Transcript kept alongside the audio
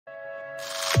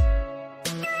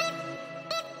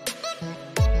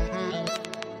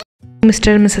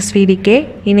Mister Mrs VDK.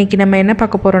 இன்றைக்கி நம்ம என்ன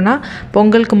பார்க்க போகிறோன்னா,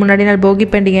 பொங்கலுக்கு முன்னாடி நாள் போகி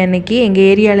பண்டிகை அன்றைக்கி எங்கள்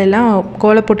ஏரியாலெலாம்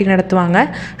கோலப்போட்டி நடத்துவாங்க.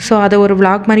 ஸோ அதை ஒரு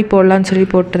விளாக் மாதிரி போடலான்னு சொல்லி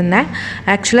போட்டிருந்தேன்.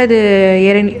 ஆக்சுவலாக இது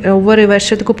ஒவ்வொரு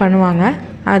வருஷத்துக்கும் பண்ணுவாங்க.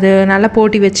 அது நல்லா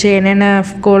போட்டி வச்சு என்னென்ன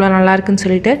கோலம் நல்லாயிருக்குன்னு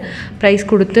சொல்லிட்டு ப்ரைஸ்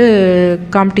கொடுத்து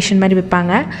காம்படிஷன் மாதிரி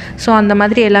வைப்பாங்க. ஸோ அந்த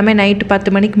மாதிரி எல்லாமே நைட்டு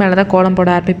 10 மணிக்கு மேலே தான் கோலம்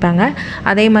போட ஆரம்பிப்பாங்க.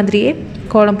 அதே மாதிரியே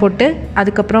கோலம் போட்டு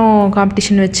அதுக்கப்புறம்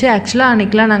காம்படிஷன் வச்சு, ஆக்சுவலாக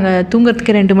அன்றைக்கெலாம் நாங்கள்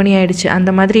தூங்குறதுக்கு 2 மணி ஆகிடுச்சு.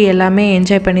 அந்த மாதிரி எல்லாமே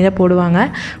என்ஜாய் பண்ணி தான் போடுவாங்க.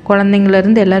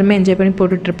 குழந்தைங்கள்லேருந்து எல்லாருமே என்ஜாய் பண்ணி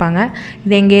போட்டுட்ருப்பாங்க.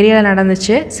 இது எங்கள் ஏரியாவில்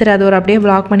நடந்துச்சு. சரி, அது ஒரு அப்படியே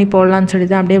விளாக் பண்ணி போடலான்னு சொல்லி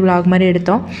தான் அப்படியே விளாக் மாதிரி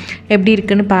எடுத்தோம். எப்படி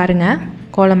இருக்குன்னு பாருங்கள்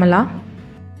கோலமெல்லாம்.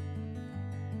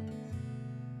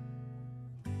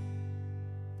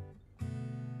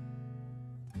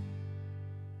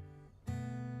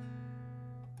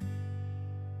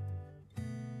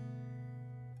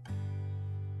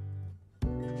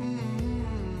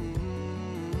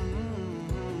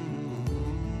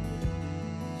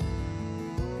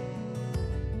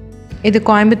 இது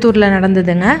கோயம்புத்தூரில்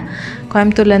நடந்ததுங்க.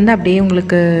 கோயம்புத்தூர்லேருந்து அப்படியே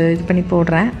உங்களுக்கு இது பண்ணி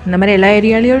போடுறேன். இந்த மாதிரி எல்லா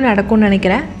ஏரியாலையும் நடக்கும்னு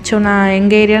நினைக்கிறேன். ஸோ நான்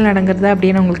எங்கள் ஏரியாவில் நடக்கிறத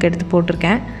அப்படியே நான் உங்களுக்கு எடுத்து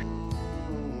போட்டிருக்கேன்.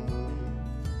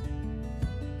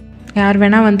 யார்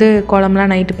வேணால் வந்து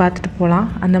கோலம்லாம் நைட்டு பார்த்துட்டு போகலாம்.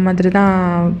 அந்த மாதிரி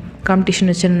தான்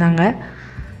காம்படிஷன் வச்சுருந்தாங்க.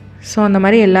 ஸோ அந்த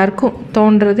மாதிரி எல்லாருக்கும்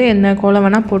தோன்றுறது என்ன கோலம்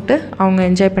வேணால் போட்டு அவங்க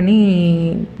என்ஜாய் பண்ணி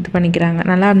இது பண்ணிக்கிறாங்க.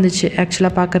 நல்லா இருந்துச்சு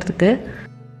ஆக்சுவலாக பார்க்குறதுக்கு.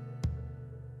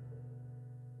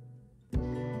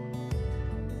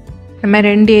 நம்ம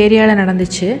 2 ஏரியாவில்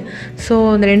நடந்துச்சு. ஸோ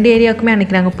இந்த 2 ஏரியாவுக்குமே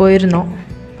அன்றைக்கி நாங்கள் போயிருந்தோம்.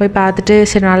 போய் பார்த்துட்டு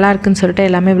சரி நல்லா இருக்குன்னு சொல்லிட்டு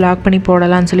எல்லாமே விளாக் பண்ணி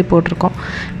போடலான்னு சொல்லி போட்டிருக்கோம்.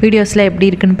 வீடியோஸில் எப்படி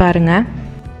இருக்குன்னு பாருங்கள்.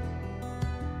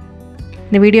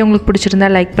 இந்த வீடியோ உங்களுக்கு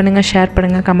பிடிச்சிருந்தா லைக் பண்ணுங்கள், ஷேர்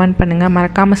பண்ணுங்கள், கமெண்ட் பண்ணுங்கள்.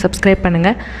 மறக்காமல் சப்ஸ்கிரைப்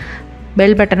பண்ணுங்கள்.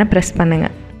 பெல் பட்டனை ப்ரெஸ்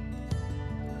பண்ணுங்கள்.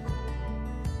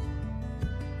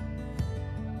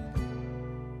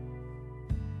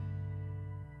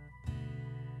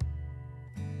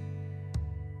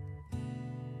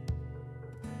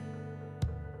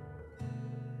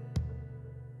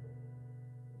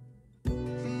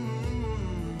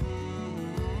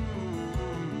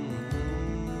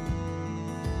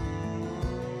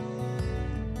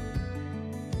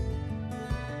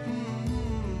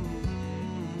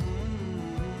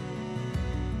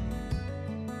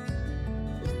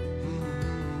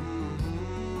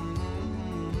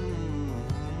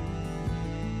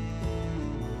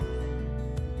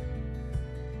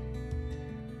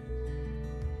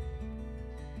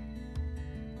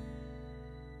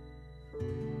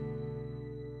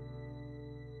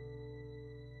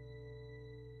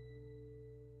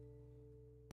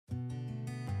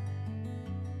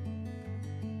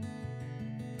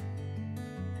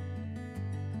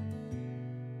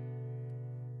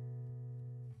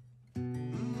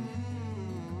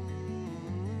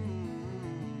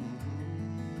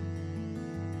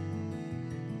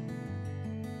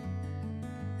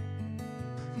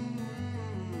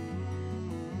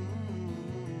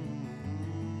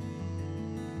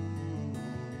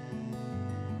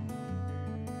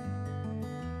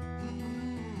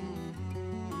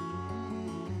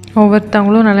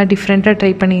 ஒவ்வொருத்தவங்களும் நல்லா டிஃப்ரெண்ட்டாக ட்ரை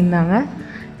பண்ணியிருந்தாங்க.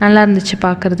 நல்லா இருந்துச்சு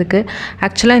பார்க்குறதுக்கு.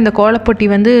 ஆக்சுவலாக இந்த கோலப்போட்டி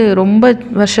வந்து ரொம்ப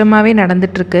வருஷமாகவே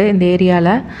நடந்துகிட்ருக்கு இந்த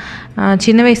ஏரியாவில். நான்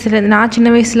சின்ன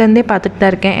வயசுலேருந்தே பார்த்துட்டு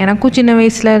தான் இருக்கேன். எனக்கும் சின்ன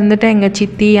வயசில் இருந்துட்டு எங்கள்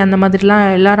சித்தி அந்த மாதிரிலாம்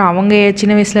எல்லோரும் அவங்க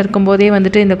சின்ன வயசில் இருக்கும்போதே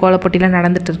வந்துட்டு இந்த கோலப்போட்டிலாம்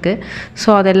நடந்துகிட்ருக்கு.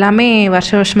 ஸோ அது எல்லாமே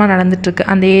வருஷமாக நடந்துகிட்ருக்கு.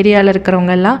 அந்த ஏரியாவில்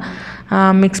இருக்கிறவங்க எல்லாம்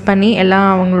மிக்ஸ் பண்ணி எல்லாம்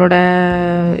அவங்களோட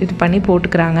இது பண்ணி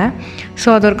போட்டுக்கிறாங்க. ஸோ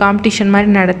அது ஒரு காம்படிஷன் மாதிரி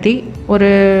நடத்தி ஒரு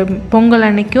பொங்கல்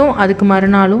அன்னைக்கும் அதுக்கு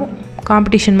மறுநாளும்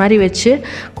காம்படிஷன் மாதிரி வச்சு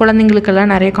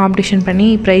குழந்தைங்களுக்கெல்லாம் நிறைய காம்படிஷன் பண்ணி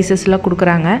ப்ரைஸஸ்லாம்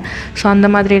கொடுக்குறாங்க. ஸோ அந்த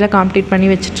மாதிரியெல்லாம் காம்படிட் பண்ணி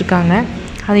வச்சிட்ருக்காங்க.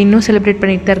 அதை இன்னும் செலிப்ரேட்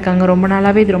பண்ணிட்டு தான் இருக்காங்க. ரொம்ப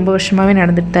நாளாகவே இது ரொம்ப வருஷமாகவே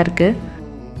நடந்துட்டு தான் இருக்குது.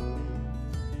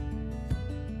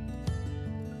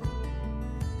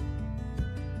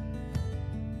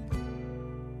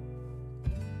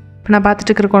 இப்போ நான் பார்த்துட்டு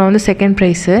இருக்கிற கோலம் வந்து செகண்ட்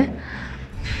ப்ரைஸு.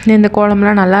 இந்த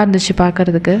கோலம்லாம் நல்லா இருந்துச்சு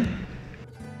பார்க்குறதுக்கு.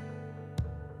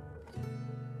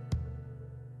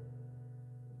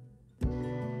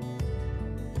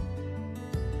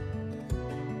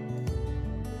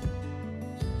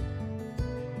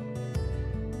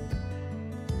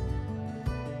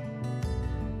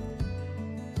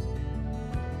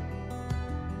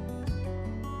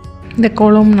 இந்த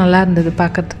கோலம் நல்லா இருந்தது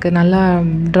பார்க்குறதுக்கு. நல்லா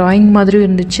ட்ராயிங் மாதிரியும்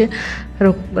இருந்துச்சு,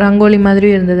 ரங்கோலி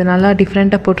மாதிரியும் இருந்தது. நல்லா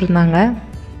டிஃப்ரெண்ட்டாக போட்டிருந்தாங்க.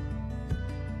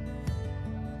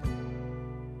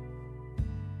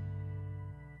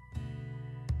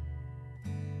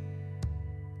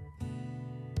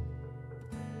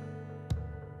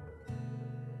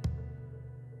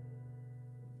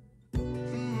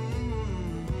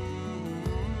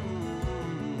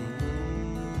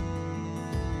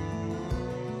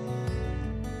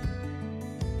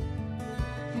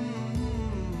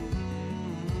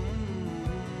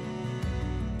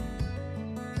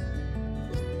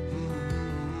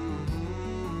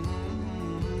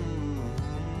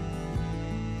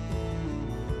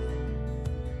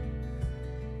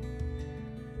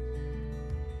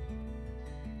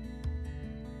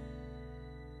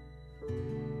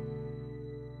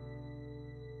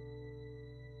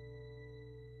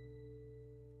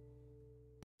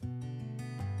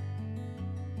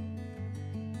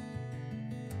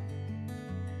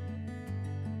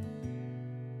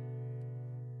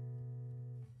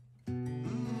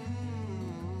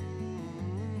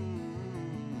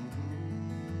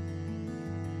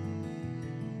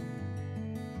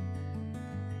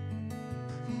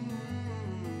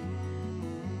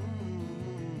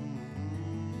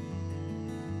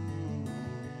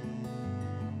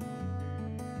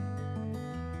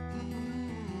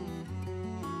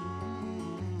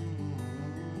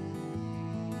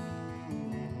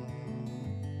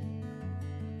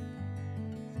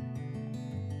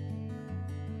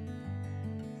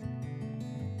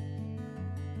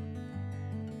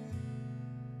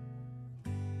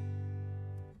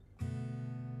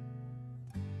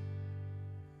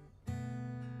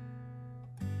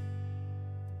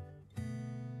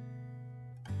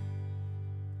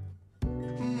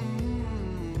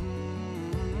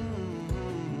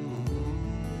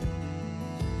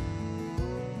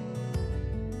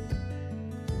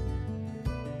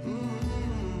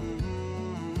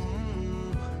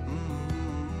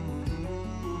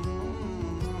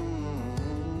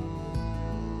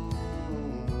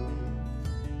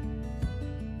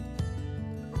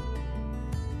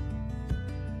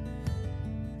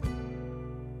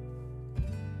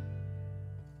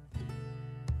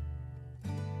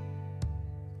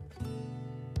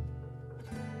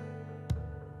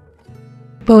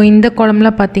 இப்போது இந்த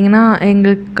கோலம்லாம் பார்த்திங்கன்னா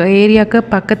எங்களுக்கு ஏரியாவுக்கு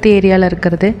பக்கத்து ஏரியாவில்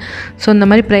இருக்கிறது. ஸோ இந்த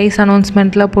மாதிரி ப்ரைஸ்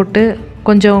அனௌன்ஸ்மெண்ட்லாம் போட்டு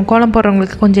கொஞ்சம் கோலம்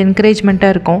போடுறவங்களுக்கு கொஞ்சம்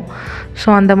என்கரேஜ்மெண்ட்டாக இருக்கும். ஸோ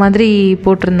அந்த மாதிரி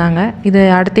போட்டிருந்தாங்க. இது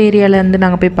அடுத்த ஏரியாவிலேருந்து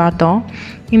நாங்கள் போய் பார்த்தோம்.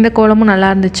 இந்த கோலமும் நல்லா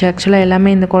இருந்துச்சு. ஆக்சுவலாக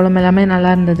எல்லாமே இந்த கோலம் எல்லாமே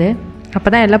நல்லா இருந்தது. அப்போ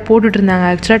தான் எல்லாம் போட்டுட்ருந்தாங்க.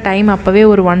 ஆக்சுவலாக டைம் அப்போவே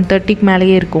ஒரு 1:30க்கு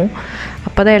மேலேயே இருக்கும்.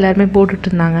 அப்போ தான் எல்லாருமே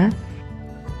போட்டுட்ருந்தாங்க.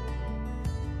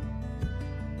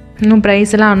 இன்னும்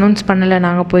ப்ரைஸ் எல்லாம் அனௌன்ஸ் பண்ணலை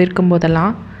நாங்கள் போயிருக்கும்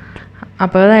போதெல்லாம்.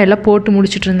 அப்போ தான் எல்லாம் போட்டு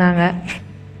முடிச்சுட்ருந்தாங்க.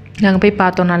 நாங்கள் போய்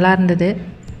பார்த்தோம், நல்லா இருந்தது.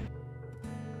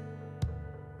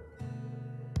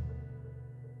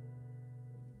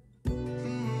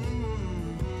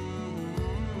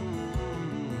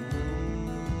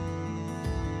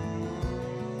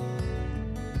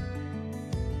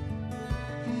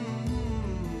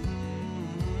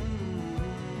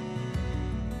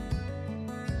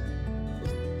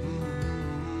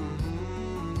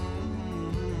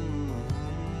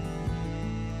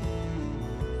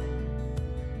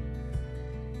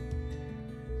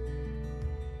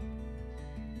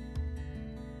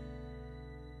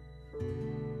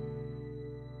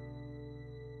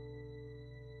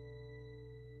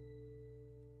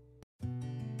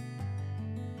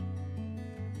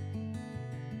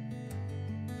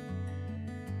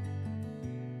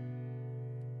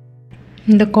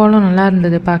 இந்த கோலம் நல்லா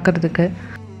இருந்தது பார்க்குறதுக்கு.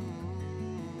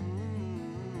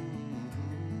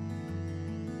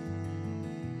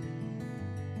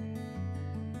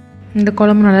 இந்த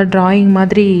கோலமும் நல்லா ட்ராயிங்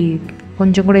மாதிரி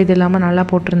கொஞ்சம் கூட இது இல்லாமல் நல்லா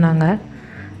போட்டிருந்தாங்க.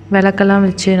 விளக்கெல்லாம்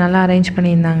வச்சு நல்லா அரேஞ்ச்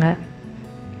பண்ணியிருந்தாங்க.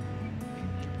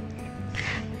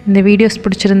 இந்த வீடியோஸ்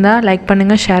பிடிச்சிருந்தா லைக்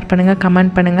பண்ணுங்கள், ஷேர் பண்ணுங்கள்,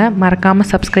 கமெண்ட் பண்ணுங்கள்,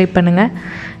 மறக்காமல் சப்ஸ்கிரைப் பண்ணுங்கள்.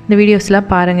 இந்த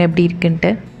வீடியோஸ்லாம் பாருங்கள் எப்படி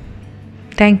இருக்குன்ட்டு.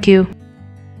 தேங்க்யூ.